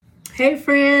Hey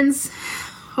friends,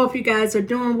 hope you guys are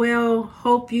doing well.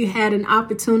 Hope you had an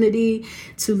opportunity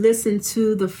to listen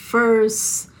to the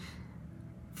first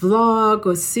vlog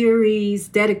or series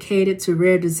dedicated to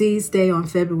Rare Disease Day on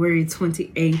February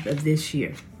 28th of this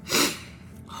year.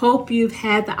 Hope you've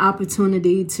had the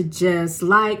opportunity to just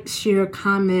like, share,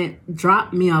 comment,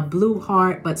 drop me a blue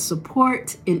heart, but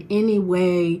support in any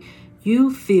way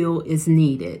you feel is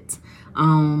needed.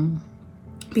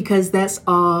 Because that's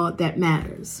all that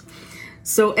matters.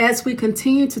 So as we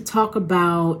continue to talk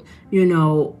about,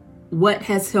 what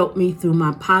has helped me through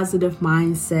my positive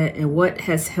mindset and what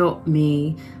has helped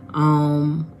me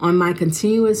on my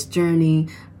continuous journey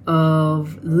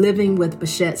of living with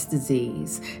Behçet's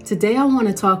disease. Today, I want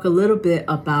to talk a little bit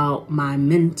about my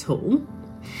mental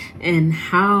and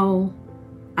how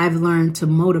I've learned to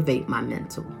motivate my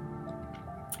mental.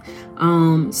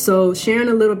 So sharing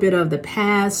a little bit of the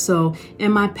past. So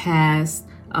in my past,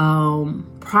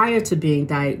 prior to being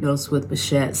diagnosed with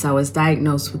Behçet's, I was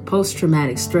diagnosed with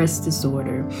post-traumatic stress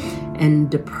disorder and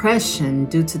depression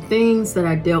due to things that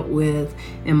I dealt with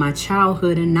in my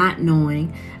childhood and not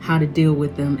knowing how to deal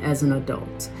with them as an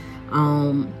adult.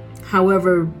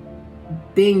 However,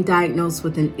 being diagnosed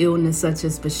with an illness such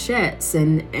as Behçet's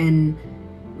and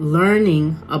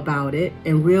learning about it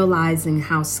and realizing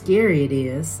how scary it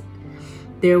is,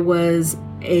 there was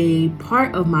a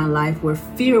part of my life where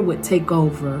fear would take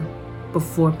over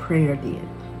before prayer did.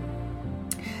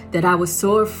 That I was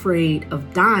so afraid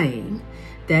of dying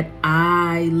that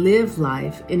I lived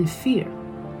life in fear.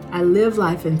 I lived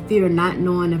life in fear, not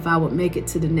knowing if I would make it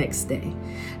to the next day,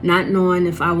 not knowing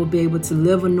if I would be able to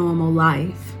live a normal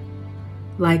life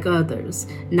like others,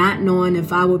 not knowing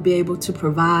if I would be able to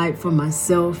provide for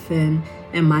myself and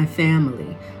my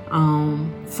family.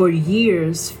 For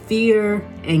years, fear,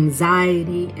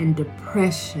 anxiety, and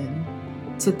depression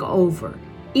took over,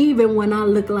 even when I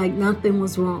looked like nothing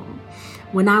was wrong.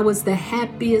 When I was the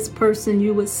happiest person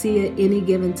you would see at any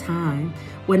given time.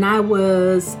 When I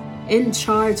was in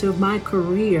charge of my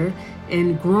career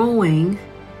and growing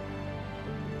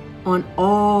on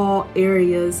all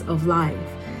areas of life,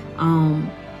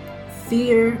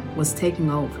 fear was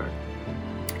taking over.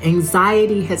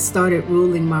 Anxiety had started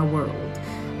ruling my world.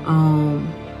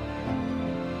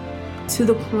 To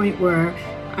the point where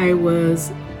I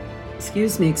was,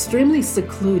 extremely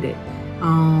secluded,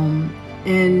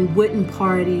 and wouldn't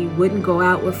party, wouldn't go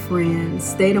out with friends,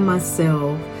 stay to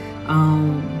myself,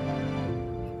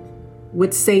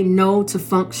 would say no to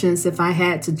functions if I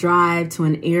had to drive to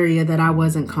an area that I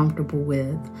wasn't comfortable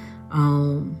with.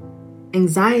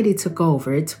 Anxiety took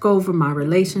over. It took over my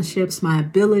relationships, my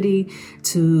ability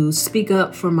to speak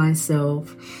up for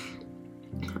myself.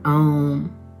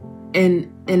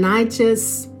 And I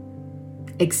just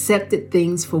accepted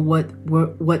things for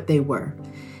what they were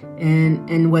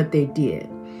and what they did.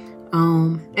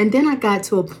 And then I got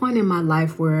to a point in my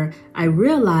life where I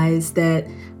realized that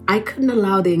I couldn't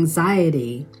allow the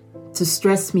anxiety to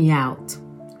stress me out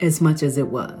as much as it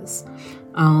was.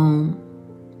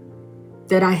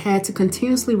 That I had to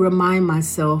continuously remind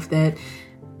myself that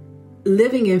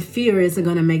living in fear isn't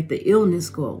going to make the illness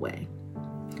go away.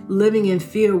 Living in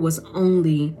fear was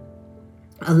only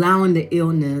allowing the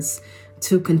illness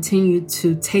to continue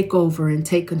to take over and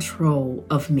take control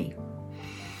of me.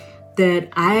 That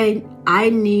I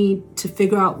need to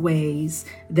figure out ways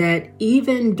that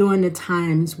even during the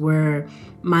times where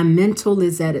my mental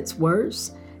is at its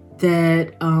worst,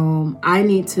 that I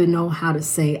need to know how to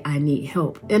say I need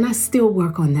help. And I still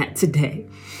work on that today,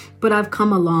 but I've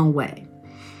come a long way.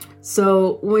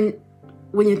 So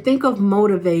when you think of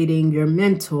motivating your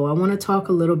mental, I want to talk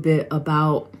a little bit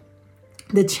about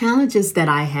the challenges that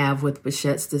I have with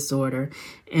Behçet's disorder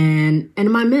and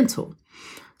my mental.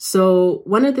 So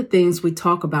one of the things we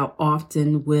talk about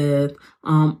often with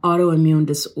autoimmune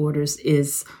disorders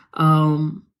is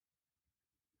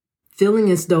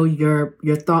feeling as though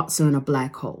your thoughts are in a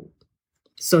black hole.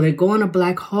 So they go in a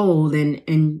black hole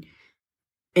and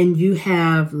you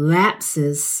have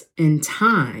lapses in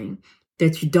time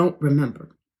that you don't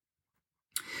remember.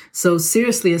 So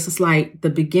seriously, it's just like the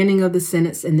beginning of the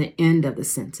sentence and the end of the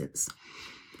sentence.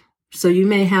 So you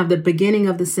may have the beginning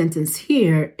of the sentence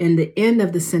here and the end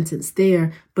of the sentence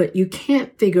there, but you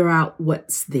can't figure out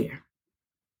what's there.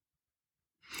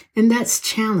 And that's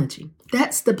challenging.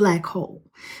 That's the black hole,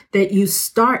 that you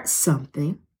start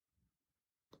something,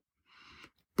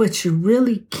 but you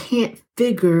really can't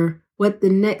figure what the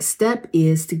next step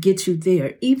is to get you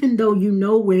there, even though you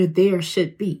know where there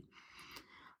should be.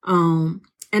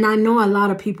 And I know a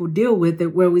lot of people deal with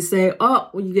it where we say, oh,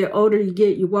 when you get older,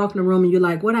 you walk in the room and you're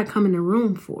like, what I come in the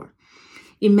room for?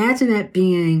 Imagine that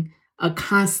being a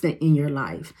constant in your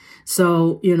life.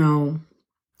 So,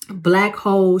 black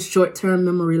holes, short-term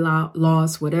memory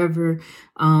loss, whatever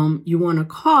you want to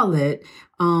call it,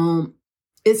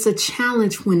 it's a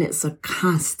challenge when it's a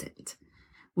constant,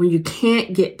 when you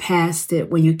can't get past it,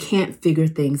 when you can't figure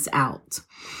things out.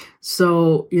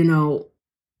 So,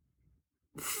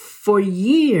 for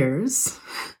years,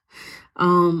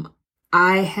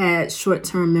 I had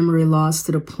short-term memory loss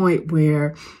to the point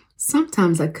where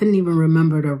sometimes I couldn't even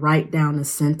remember to write down a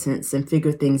sentence and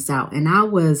figure things out. And I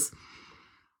was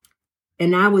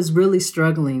really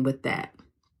struggling with that.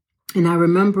 And I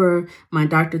remember my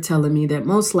doctor telling me that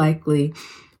most likely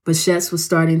Behçet's was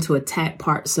starting to attack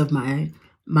parts of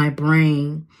my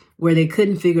brain where they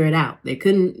couldn't figure it out.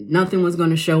 Nothing was going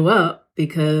to show up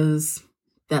because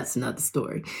that's another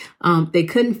story. They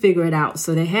couldn't figure it out.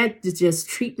 So they had to just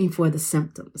treat me for the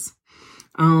symptoms.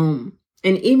 And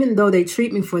even though they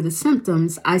treat me for the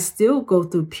symptoms, I still go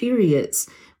through periods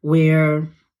where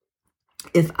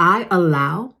if I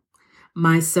allow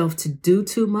myself to do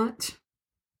too much,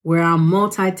 where I'm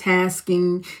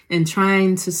multitasking and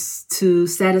trying to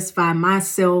satisfy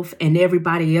myself and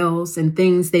everybody else and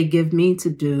things they give me to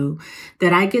do,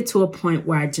 that I get to a point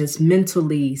where I just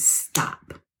mentally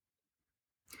stop.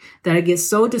 That I get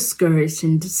so discouraged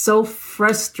and so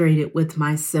frustrated with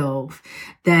myself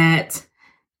that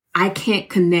I can't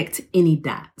connect any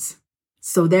dots.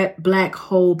 So that black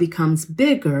hole becomes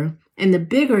bigger, and the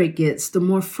bigger it gets, the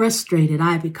more frustrated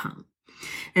I become.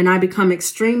 And I become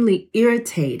extremely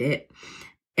irritated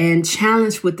and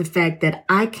challenged with the fact that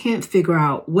I can't figure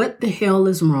out what the hell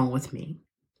is wrong with me.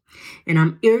 And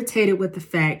I'm irritated with the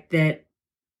fact that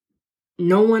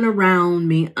no one around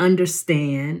me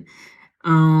understands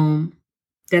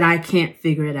that I can't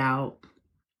figure it out.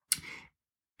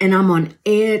 And I'm on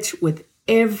edge with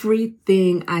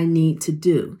everything I need to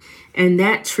do. And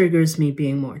that triggers me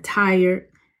being more tired.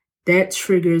 That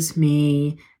triggers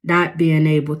me not being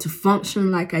able to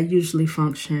function like I usually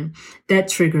function. That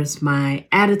triggers my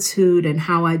attitude and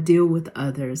how I deal with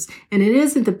others. And it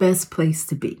isn't the best place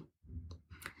to be.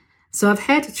 So I've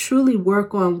had to truly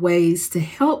work on ways to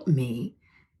help me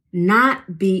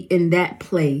not be in that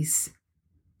place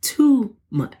too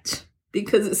much,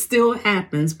 because it still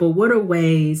happens. But what are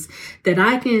ways that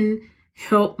I can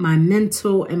help my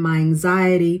mental and my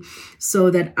anxiety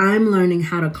so that I'm learning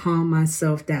how to calm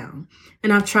myself down?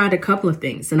 And I've tried a couple of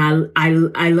things, and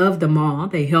I love them all.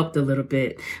 They helped a little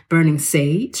bit. Burning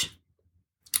sage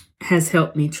has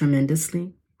helped me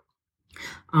tremendously.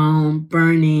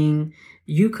 Burning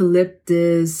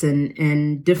eucalyptus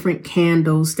and different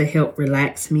candles to help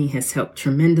relax me has helped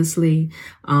tremendously.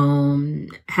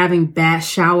 Having bath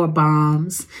shower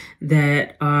bombs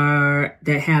that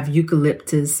have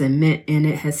eucalyptus and mint in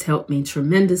it has helped me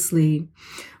tremendously.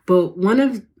 But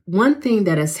one thing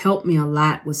that has helped me a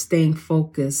lot was staying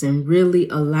focused and really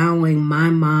allowing my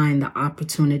mind the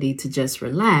opportunity to just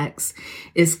relax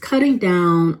is cutting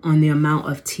down on the amount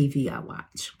of TV I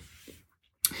watch.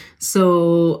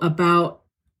 So about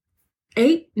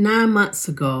 8-9 months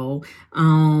ago,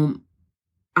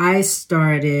 I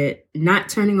started not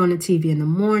turning on the TV in the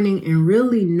morning and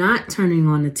really not turning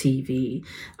on the TV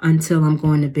until I'm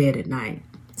going to bed at night.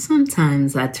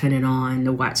 Sometimes I turn it on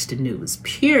to watch the news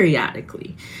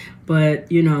periodically, but,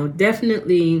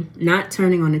 definitely not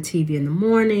turning on the TV in the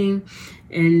morning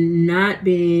and not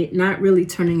really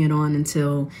turning it on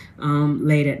until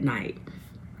late at night.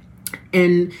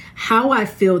 And how I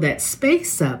fill that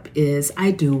space up is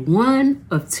I do one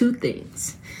of two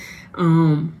things.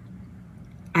 I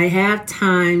have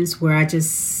times where I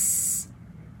just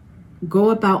go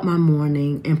about my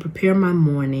morning and prepare my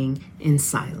morning in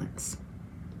silence.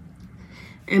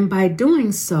 And by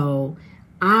doing so,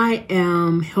 I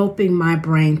am helping my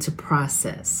brain to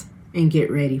process and get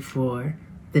ready for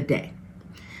the day.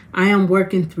 I am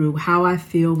working through how I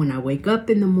feel when I wake up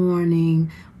in the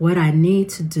morning, what I need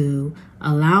to do,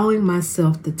 allowing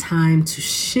myself the time to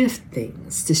shift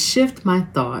things, to shift my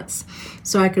thoughts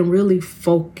so I can really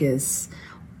focus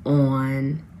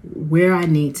on where I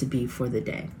need to be for the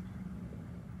day.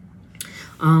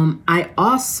 I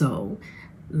also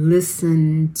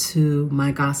listen to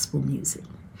my gospel music.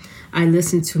 I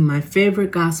listen to my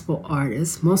favorite gospel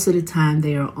artists. Most of the time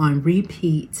they are on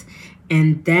repeat,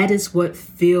 and that is what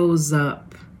fills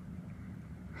up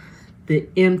the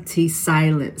empty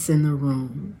silence in the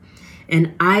room.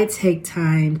 And I take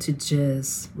time to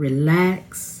just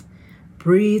relax,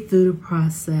 breathe through the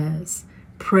process,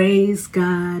 praise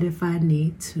God if I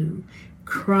need to,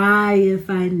 cry if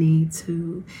I need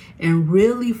to, and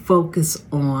really focus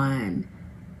on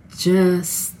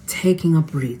just taking a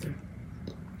breather.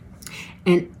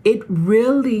 And it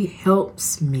really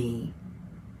helps me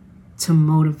to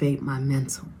motivate my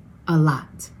mental a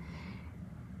lot.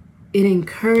 It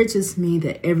encourages me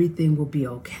that everything will be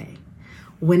okay.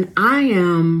 When I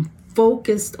am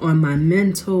focused on my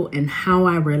mental and how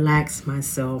I relax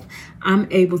myself, I'm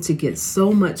able to get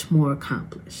so much more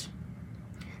accomplished.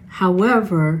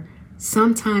 However,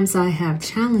 sometimes I have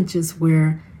challenges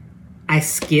where I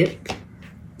skip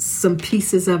some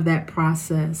pieces of that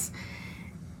process.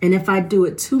 And if I do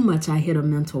it too much, I hit a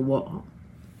mental wall.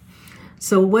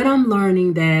 So what I'm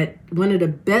learning that one of the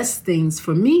best things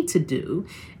for me to do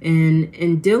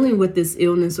in dealing with this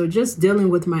illness or just dealing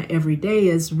with my everyday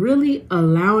is really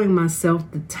allowing myself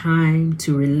the time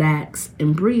to relax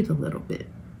and breathe a little bit.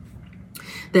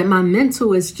 That my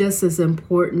mental is just as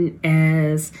important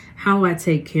as how I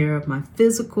take care of my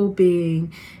physical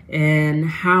being and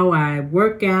how I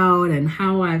work out and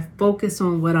how I focus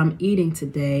on what I'm eating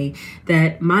today,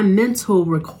 that my mental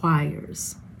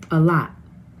requires a lot.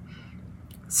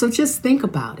 So just think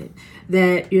about it,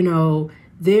 that,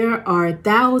 there are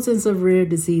thousands of rare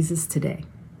diseases today,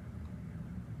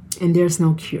 and there's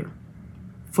no cure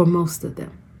for most of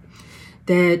them.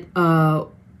 That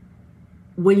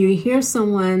when you hear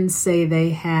someone say they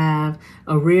have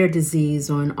a rare disease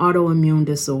or an autoimmune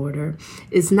disorder,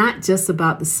 it's not just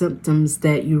about the symptoms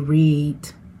that you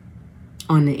read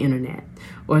on the internet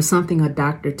or something a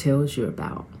doctor tells you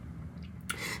about.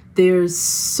 There's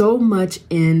so much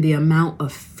in the amount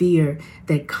of fear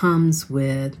that comes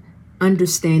with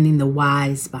understanding the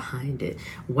whys behind it.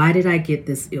 Why did I get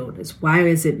this illness? Why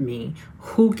is it me?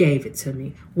 Who gave it to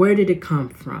me? Where did it come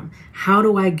from? How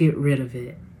do I get rid of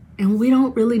it? And we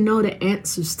don't really know the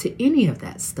answers to any of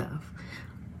that stuff.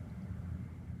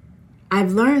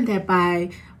 I've learned that by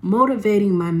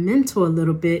motivating my mental a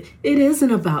little bit, it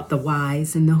isn't about the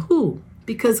whys and the who.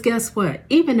 Because guess what?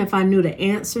 Even if I knew the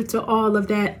answer to all of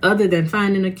that, other than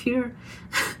finding a cure,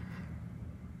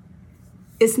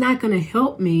 it's not going to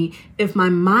help me if my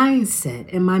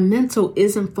mindset and my mental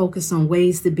isn't focused on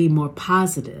ways to be more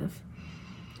positive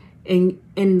and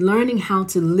learning how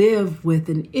to live with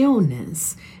an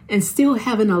illness and still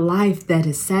having a life that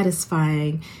is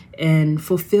satisfying and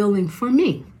fulfilling for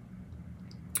me.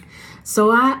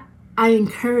 So I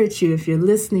encourage you, if you're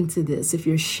listening to this, if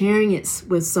you're sharing it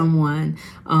with someone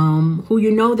who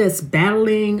you know that's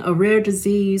battling a rare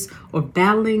disease or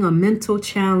battling a mental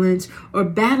challenge or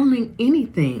battling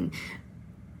anything,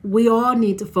 we all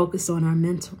need to focus on our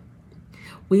mental.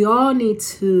 We all need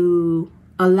to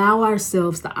allow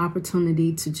ourselves the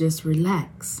opportunity to just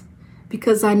relax.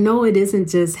 Because I know it isn't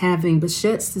just having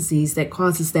Behçet's disease that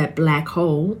causes that black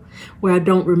hole where I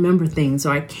don't remember things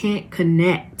or I can't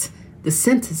connect the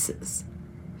sentences.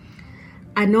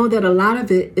 I know that a lot of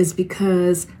it is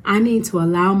because I need to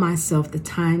allow myself the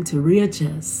time to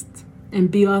readjust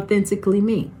and be authentically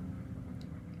me.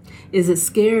 Is it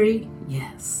scary?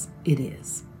 Yes, it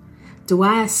is. Do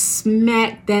I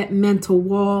smack that mental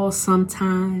wall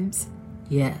sometimes?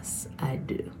 Yes, I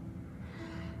do.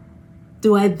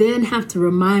 Do I then have to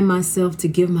remind myself to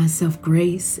give myself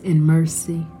grace and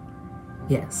mercy?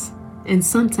 Yes. And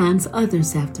sometimes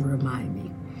others have to remind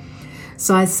me.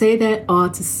 So I say that all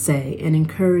to say and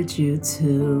encourage you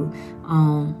to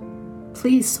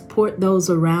please support those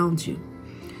around you.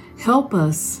 Help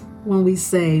us when we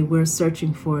say we're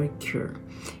searching for a cure.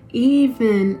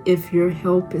 Even if your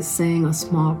help is saying a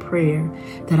small prayer,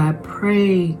 that I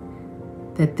pray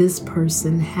that this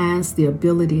person has the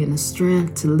ability and the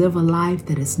strength to live a life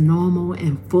that is normal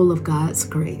and full of God's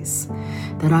grace.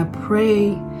 That I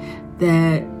pray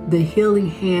that the healing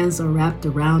hands are wrapped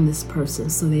around this person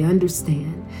so they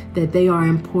understand that they are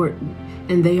important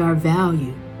and they are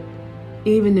valued.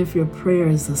 Even if your prayer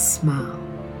is a smile,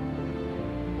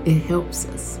 it helps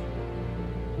us.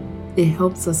 It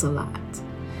helps us a lot.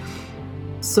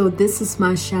 So this is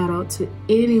my shout out to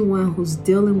anyone who's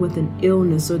dealing with an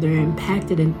illness or they're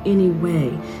impacted in any way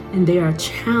and they are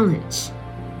challenged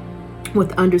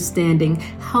with understanding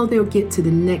how they'll get to the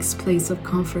next place of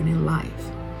comfort in life.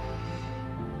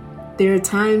 There are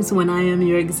times when I am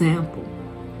your example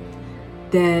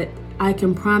that I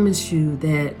can promise you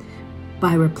that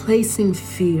by replacing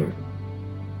fear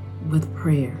with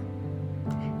prayer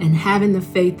and having the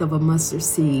faith of a mustard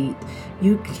seed,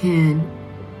 you can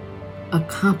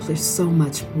accomplish so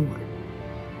much more.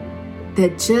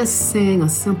 That just saying a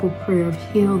simple prayer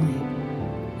of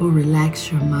healing will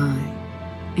relax your mind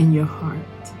and your heart.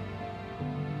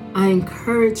 I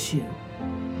encourage you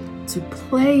to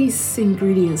place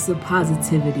ingredients of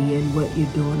positivity in what you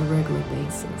do on a regular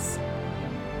basis.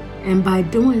 And by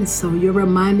doing so, you're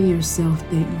reminding yourself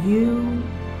that you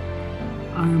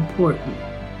are important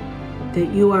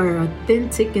that you are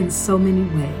authentic in so many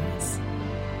ways.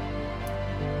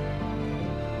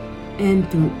 And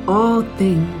through all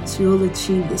things, you'll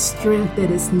achieve the strength that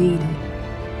is needed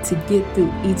to get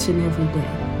through each and every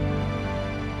day.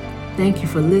 Thank you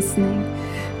for listening.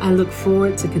 I look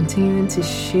forward to continuing to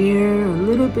share a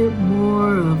little bit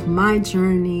more of my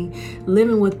journey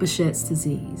living with Behçet's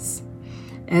disease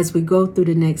as we go through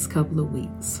the next couple of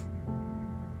weeks.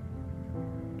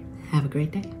 Have a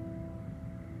great day.